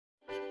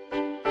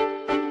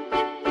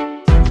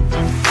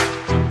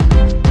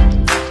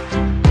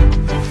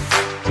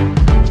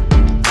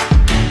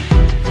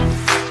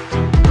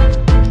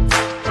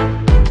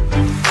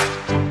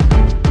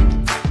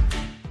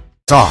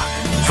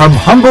From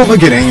humble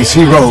beginnings,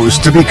 he rose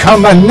to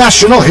become a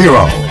national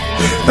hero,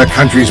 the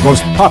country's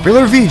most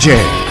popular VJ.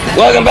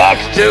 Welcome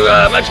back to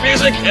Much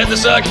Music. Ed the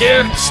Sock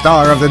here.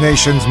 Star of the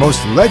nation's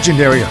most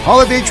legendary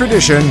holiday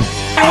tradition.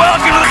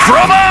 Welcome to the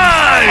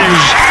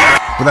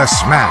Fromage! With a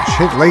smash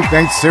hit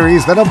late-night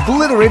series that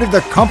obliterated the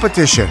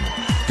competition,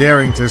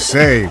 daring to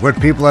say what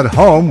people at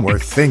home were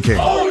thinking,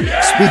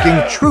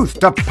 speaking truth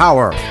to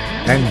power,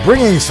 and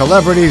bringing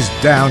celebrities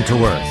down to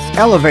earth,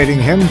 elevating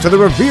him to the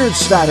revered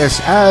status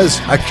as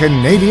a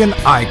Canadian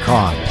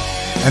icon.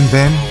 And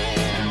then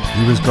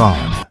he was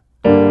gone,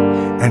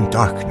 and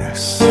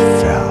darkness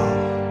fell.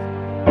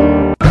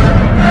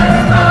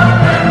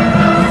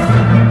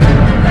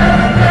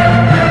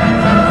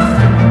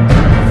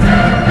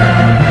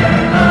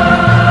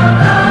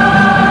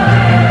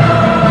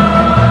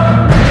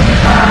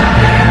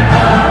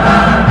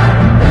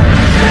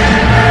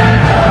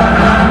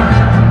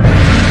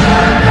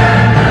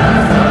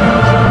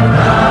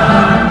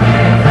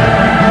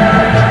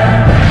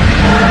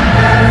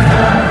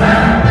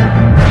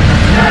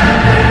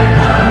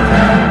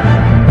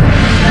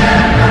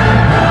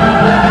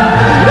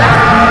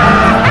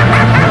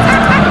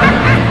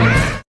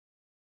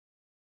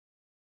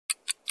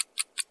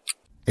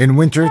 In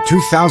winter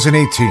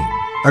 2018,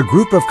 a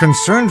group of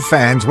concerned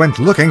fans went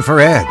looking for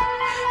Ed.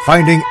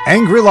 Finding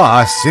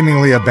Angri-La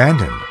seemingly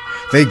abandoned,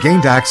 they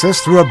gained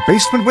access through a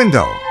basement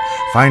window,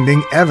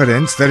 finding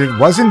evidence that it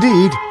was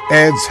indeed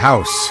Ed's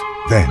house.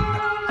 Then...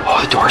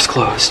 Oh, the door's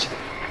closed.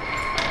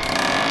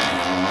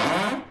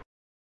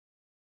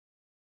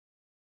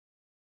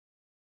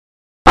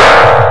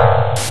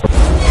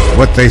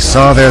 What they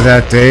saw there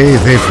that day,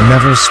 they've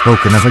never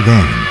spoken of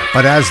again.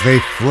 But as they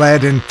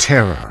fled in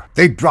terror,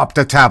 they dropped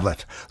a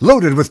tablet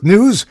loaded with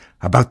news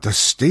about the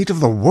state of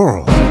the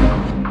world.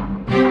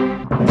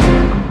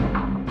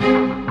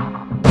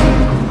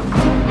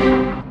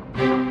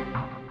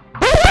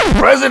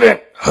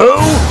 President who?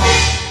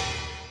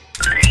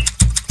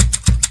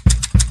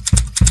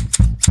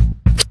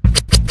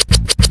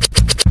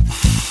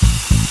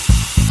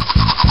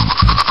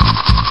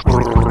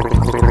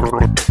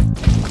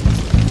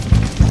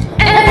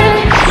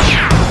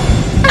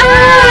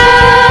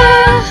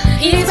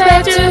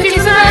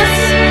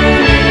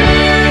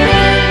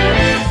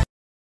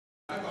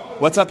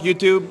 What's up,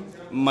 YouTube?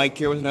 Mike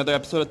here with another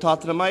episode of Talk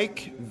to the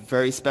Mic.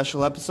 Very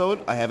special episode.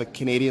 I have a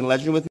Canadian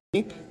legend with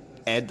me,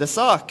 Ed the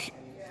Sock.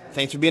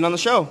 Thanks for being on the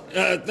show.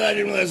 I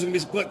didn't realize it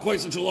was going to be quite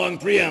such a long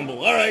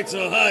preamble. All right,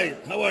 so hi.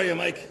 How are you,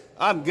 Mike?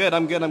 I'm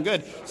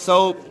good.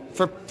 So,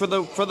 for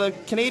the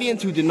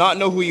Canadians who do not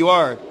know who you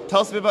are, tell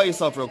us a bit about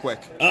yourself real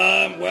quick.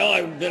 Well,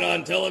 I've been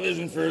on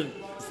television for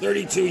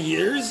 32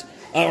 years.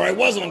 Or I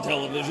was on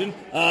television.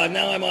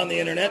 Now I'm on the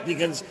internet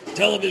because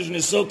television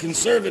is so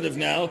conservative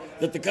now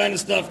that the kind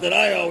of stuff that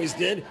I always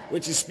did,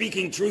 which is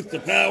speaking truth to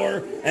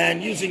power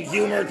and using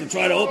humor to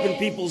try to open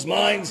people's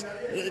minds,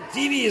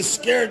 TV is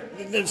scared.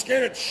 They're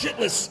scared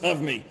shitless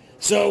of me.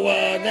 So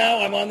now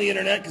I'm on the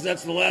internet because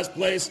that's the last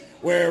place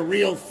where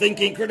real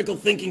thinking, critical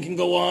thinking can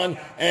go on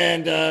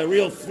and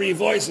real free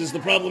voices. The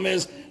problem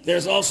is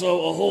there's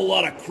also a whole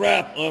lot of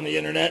crap on the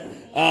internet.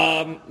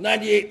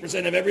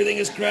 98% of everything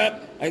is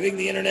crap. I think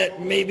the internet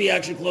may be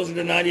actually closer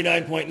to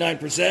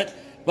 99.9%.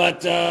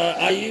 But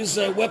I use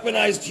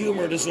weaponized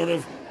humor to sort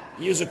of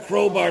use a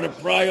crowbar to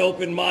pry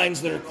open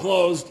minds that are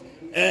closed.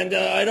 And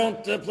I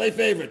don't play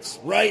favorites.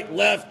 Right,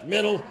 left,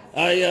 middle.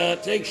 I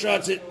take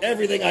shots at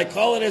everything. I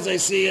call it as I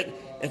see it.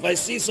 If I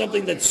see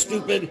something that's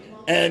stupid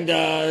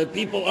and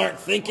people aren't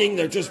thinking,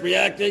 they're just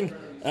reacting,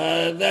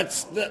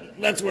 that's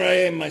where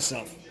I am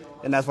myself.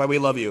 And that's why we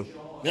love you.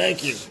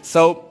 Thank you.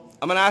 So,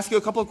 I'm going to ask you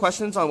a couple of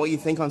questions on what you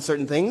think on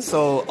certain things,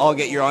 so I'll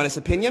get your honest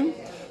opinion.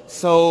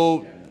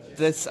 So,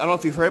 I don't know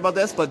if you've heard about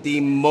this, but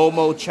the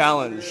Momo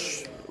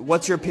Challenge.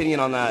 What's your opinion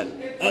on that?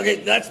 Okay,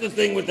 that's the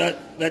thing with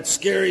that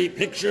scary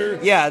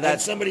picture. Yeah,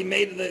 that somebody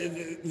made.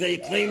 They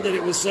claimed that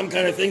it was some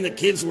kind of thing that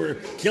kids were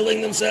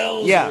killing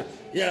themselves. Yeah.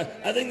 Yeah,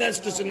 I think that's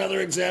just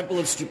another example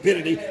of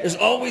stupidity. There's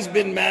always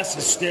been mass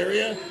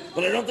hysteria,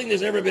 but I don't think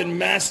there's ever been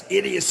mass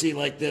idiocy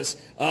like this.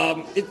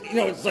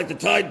 It's like the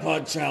Tide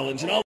Pod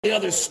Challenge and all the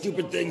other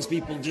stupid things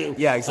people do.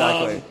 Yeah,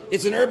 exactly.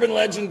 It's an urban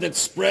legend that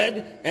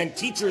spread, and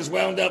teachers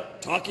wound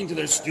up talking to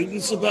their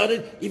students about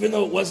it, even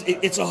though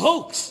it's a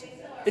hoax.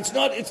 It's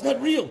not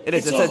real. It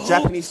is. It's a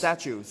Japanese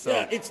statue. So.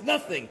 Yeah, it's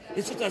nothing.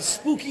 It's just a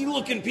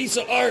spooky-looking piece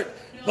of art.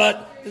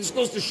 But this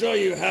goes to show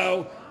you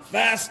how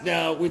fast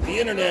now with the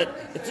internet,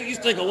 it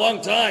used to take a long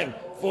time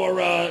for,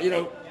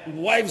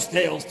 wives'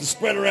 tales to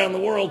spread around the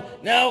world.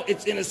 Now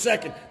it's in a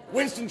second.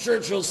 Winston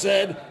Churchill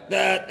said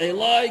that a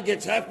lie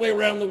gets halfway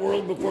around the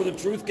world before the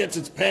truth gets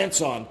its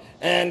pants on.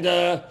 And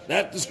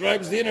that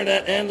describes the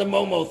internet and the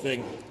Momo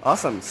thing.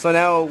 Awesome. So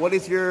now, what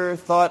is your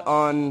thought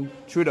on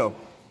Trudeau?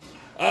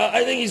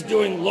 I think he's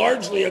doing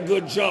largely a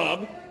good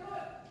job.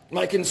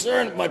 My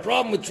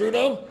problem with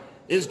Trudeau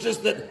is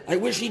just that I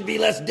wish he'd be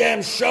less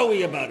damn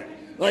showy about it.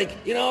 Like,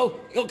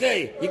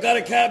 okay, you got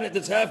a cabinet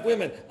that's half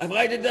women. If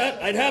I did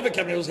that, I'd have a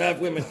cabinet that was half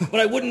women, but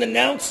I wouldn't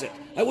announce it.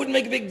 I wouldn't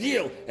make a big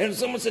deal. And if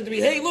someone said to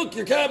me, hey, look,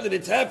 your cabinet,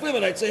 it's half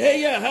women, I'd say,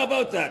 hey, yeah, how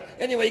about that?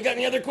 Anyway, you got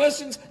any other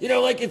questions?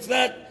 It's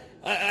that...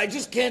 I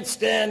just can't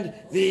stand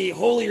the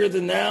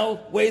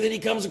holier-than-thou way that he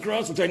comes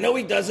across, which I know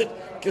he does it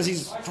because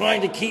he's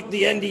trying to keep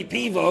the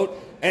NDP vote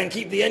and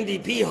keep the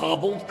NDP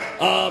hobbled.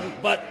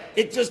 But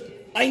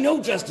I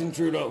know Justin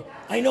Trudeau.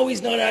 I know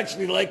he's not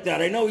actually like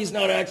that. I know he's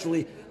not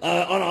actually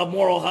on a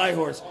moral high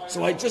horse.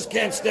 So I just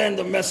can't stand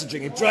the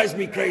messaging. It drives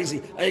me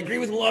crazy. I agree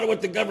with a lot of what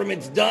the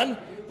government's done,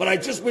 but I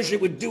just wish it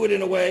would do it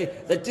in a way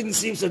that didn't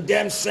seem so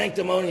damn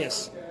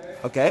sanctimonious.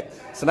 Okay,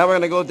 so now we're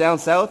going to go down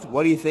south.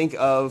 What do you think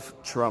of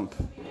Trump?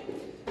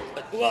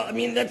 Well, I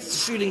mean,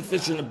 that's shooting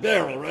fish in a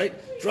barrel, right?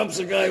 Trump's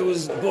a guy who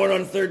was born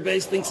on third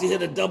base, thinks he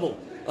hit a double.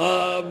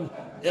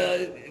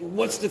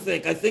 What's to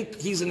think? I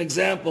think he's an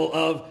example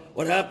of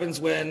what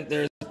happens when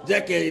there's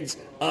decades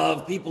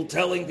of people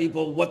telling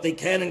people what they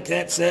can and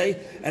can't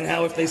say, and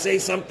how if they say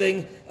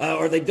something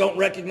or they don't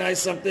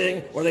recognize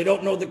something or they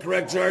don't know the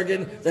correct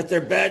jargon, that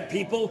they're bad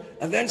people.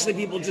 Eventually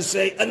people just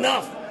say,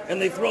 enough, and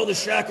they throw the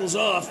shackles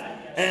off,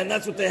 and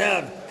that's what they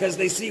have, because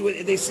they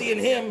see in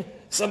him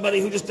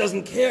somebody who just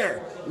doesn't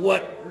care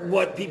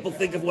what people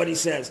think of what he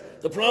says.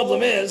 The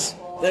problem is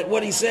that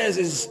what he says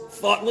is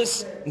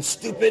thoughtless and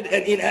stupid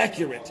and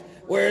inaccurate.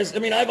 Whereas, I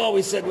mean, I've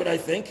always said what I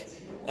think.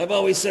 I've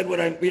always said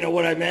what I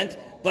meant,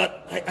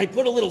 but I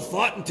put a little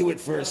thought into it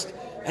first.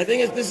 I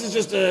think this is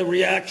just a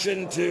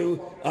reaction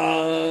to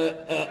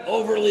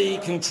overly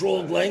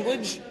controlled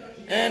language,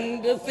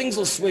 and things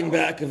will swing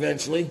back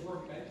eventually.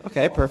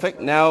 Okay, perfect.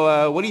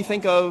 Now, what do you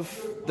think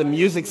of the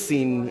music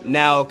scene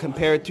now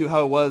compared to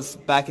how it was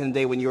back in the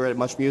day when you were at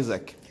Much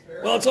Music?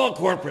 Well, it's all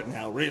corporate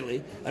now,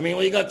 really. I mean,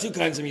 you got two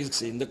kinds of music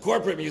scene. The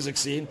corporate music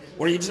scene,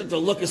 where you just have to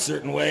look a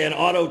certain way and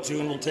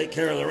auto-tune will take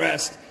care of the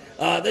rest.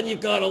 Then you've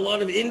got a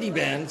lot of indie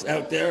bands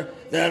out there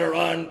that are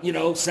on,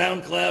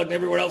 SoundCloud and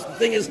everywhere else. The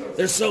thing is,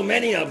 there's so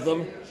many of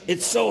them,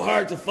 it's so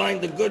hard to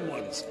find the good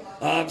ones.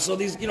 So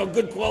these,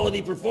 good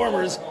quality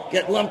performers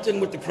get lumped in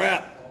with the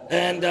crap.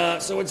 And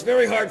so it's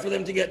very hard for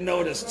them to get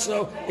noticed.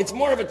 So it's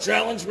more of a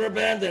challenge for a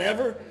band than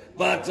ever,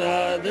 but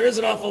there is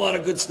an awful lot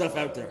of good stuff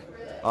out there.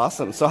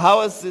 Awesome. So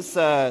how has this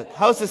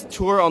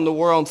tour on the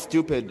War on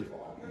Stupid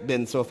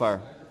been so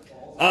far?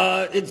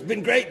 It's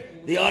been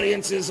great. The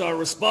audiences are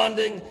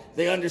responding.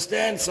 They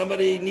understand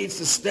somebody needs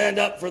to stand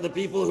up for the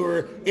people who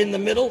are in the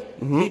middle,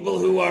 people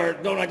who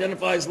don't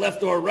identify as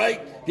left or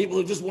right, people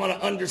who just want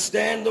to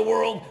understand the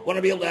world, want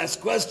to be able to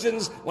ask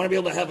questions, want to be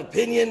able to have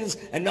opinions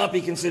and not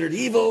be considered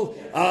evil.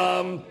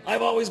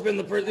 I've always been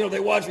the person, they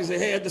watch me and say,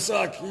 hey, Ed the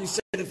Sock, you say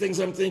the things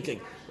I'm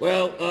thinking.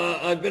 Well,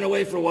 I've been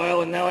away for a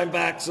while and now I'm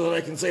back so that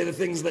I can say the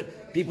things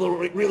that people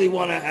really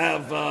want to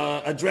have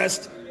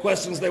addressed,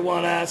 questions they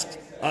want asked.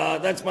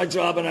 That's my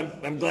job and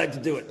I'm glad to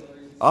do it.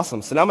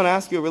 Awesome. So now I'm going to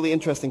ask you a really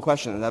interesting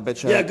question. I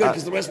bet you. Yeah, good,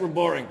 because the rest were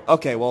boring.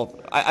 Okay, well,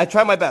 I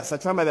try my best. All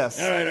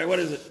right, what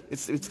is it?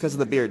 It's because of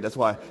the beard, that's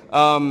why. Hang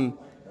on,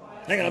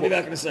 I'll be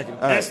back in a second.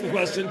 Ask the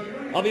question.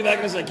 I'll be back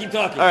in a second. Keep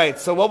talking. All right,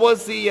 so what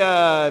was the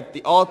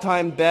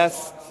all-time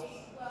best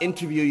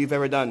interview you've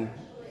ever done?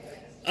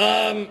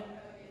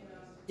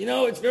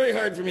 It's very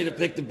hard for me to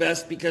pick the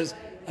best because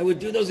I would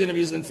do those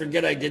interviews and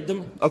forget I did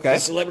them. Okay. The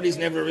celebrity's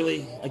never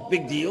really a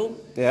big deal.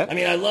 Yeah. I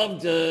mean, I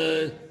loved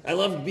driving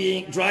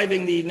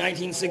the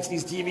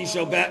 1960s TV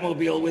show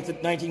Batmobile with the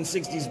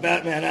 1960s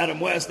Batman, Adam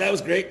West. That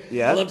was great.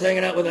 Yeah. I loved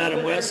hanging out with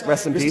Adam West.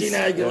 Rest in peace.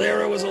 Christina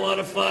Aguilera was a lot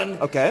of fun.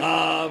 Okay.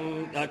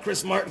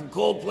 Chris Martin,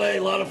 Coldplay,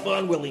 a lot of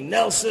fun. Willie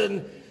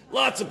Nelson,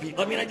 lots of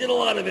people. I mean, I did a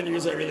lot of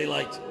interviews I really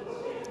liked.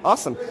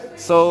 Awesome.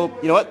 So,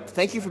 you know what?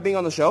 Thank you for being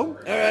on the show. All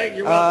right,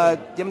 you're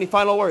welcome. Do you have any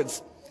final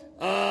words?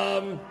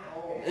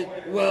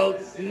 Well,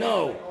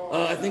 no.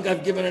 I think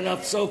I've given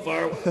enough so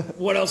far.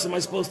 What else am I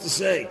supposed to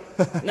say?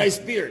 Nice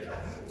beard.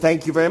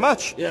 Thank you very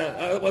much.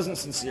 Yeah, it wasn't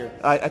sincere.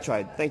 I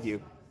tried. Thank you.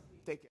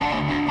 Take care.